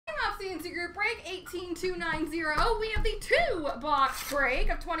CNC Group Break 18290. We have the 2-box break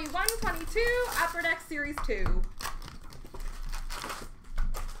of 21-22 Upper Deck Series 2.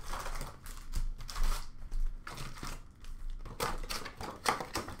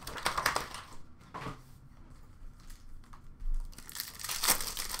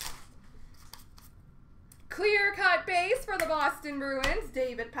 Clear cut base for the Boston Bruins,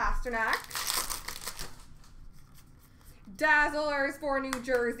 David Pastrnak. Dazzlers for New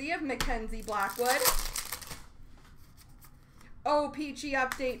Jersey of Mackenzie Blackwood. OPG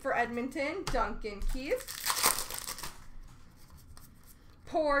update for Edmonton, Duncan Keith.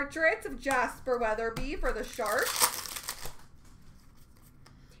 Portraits of Jasper Weatherby for the Sharks.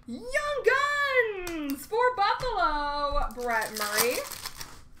 Young Guns for Buffalo, Brett Murray.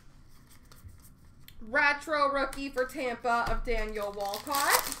 Retro rookie for Tampa of Daniel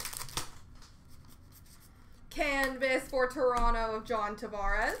Walcott. Canvas for Toronto of John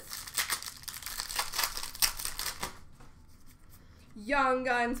Tavares. Young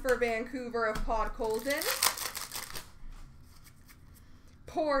Guns for Vancouver of Pod Colton.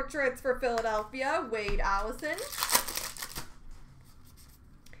 Portraits for Philadelphia, Wade Allison.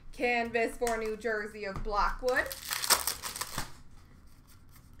 Canvas for New Jersey of Blackwood.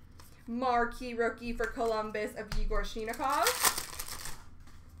 Marquee rookie for Columbus of Igor Shchinnikov.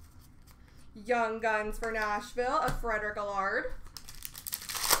 Young Guns for Nashville of Frederick Allard.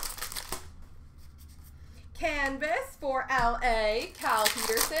 Canvas for LA, Cal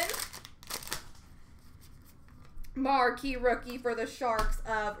Peterson. Marquee rookie for the Sharks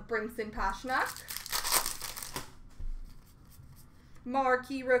of Brinson Pasichnuk.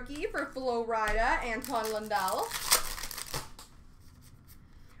 Marquee rookie for Florida, Anton Lundell.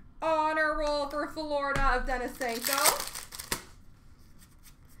 Honor roll for Florida of Denisenko.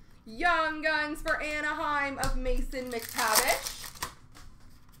 Young Guns for Anaheim of Mason McTavish.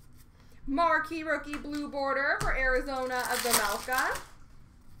 Marquee rookie blue border for Arizona of Vemelka.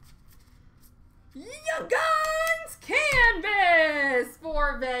 Young Guns canvas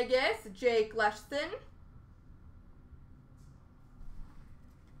for Vegas, Jake Leshton.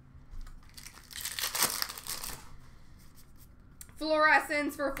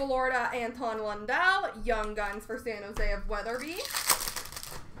 Fluorescence for Florida, Anton Lundell. Young Guns for San Jose of Weatherby.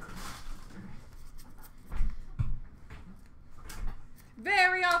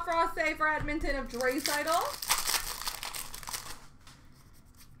 Variant Francais for Edmonton of Draisaitl.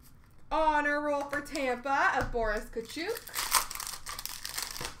 Honor roll for Tampa of Boris Kachuk.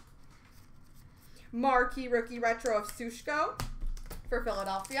 Marquee rookie retro of Sushko for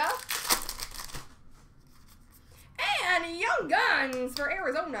Philadelphia. And Young Guns for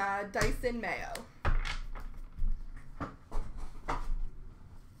Arizona, Dyson Mayo.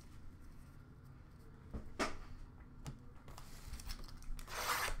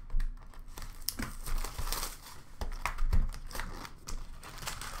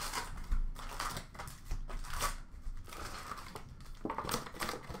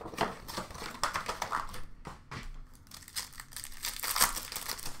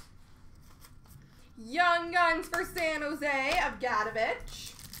 Young Guns for San Jose of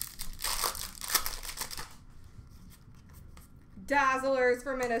Gadovich. Dazzlers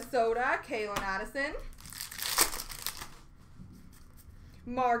for Minnesota, Kalen Addison.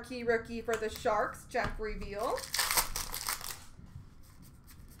 Marquee rookie for the Sharks, Jeffrey Veal.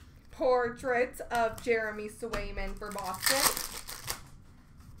 Portraits of Jeremy Swayman for Boston.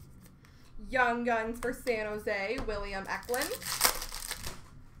 Young Guns for San Jose, William Eklund.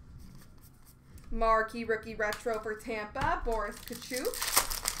 Marquee rookie retro for Tampa, Boris Kachuk.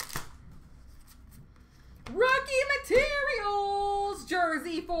 Rookie materials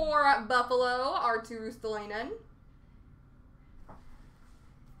jersey for Buffalo, Arturs Delanen.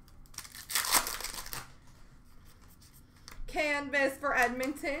 Canvas for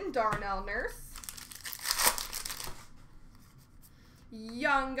Edmonton, Darnell Nurse.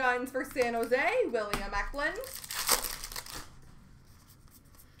 Young Guns for San Jose, William Eklund.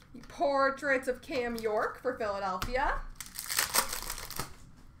 Portraits of Cam York for Philadelphia.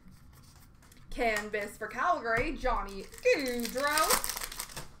 Canvas for Calgary, Johnny Gaudreau.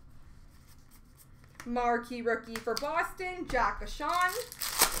 Marquee rookie for Boston, Jack Ashawn.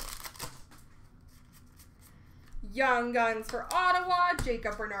 Young Guns for Ottawa,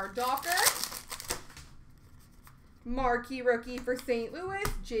 Jacob Bernard-Docker. Marquee rookie for St. Louis,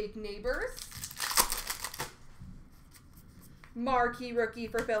 Jake Neighbors. Marquee rookie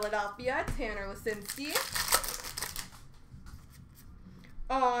for Philadelphia, Tanner Lisinski.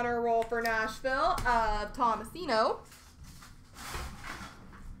 Honor roll for Nashville of Tomasino.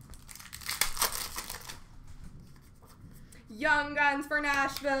 Young Guns for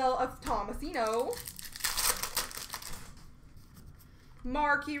Nashville of Tomasino.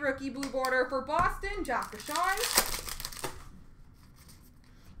 Marquee Rookie Blue Border for Boston, Jack Deshawn.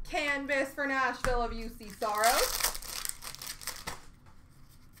 Canvas for Nashville of UC Saros.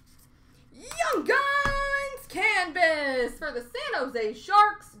 Young Guns Canvas for the San Jose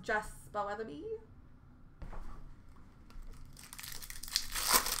Sharks, Jespa Weatherby.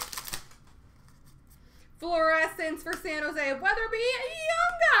 Fluorescence for San Jose of Weatherby.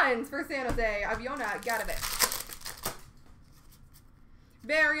 Young Guns for San Jose of Yona Gadovic.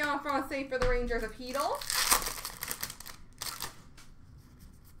 Variant Francais for the Rangers of Hedel.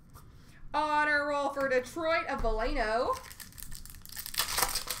 Honor Roll for Detroit of Valeno.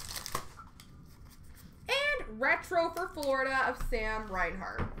 And Retro for Florida of Sam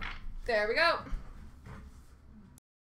Reinhart. There we go.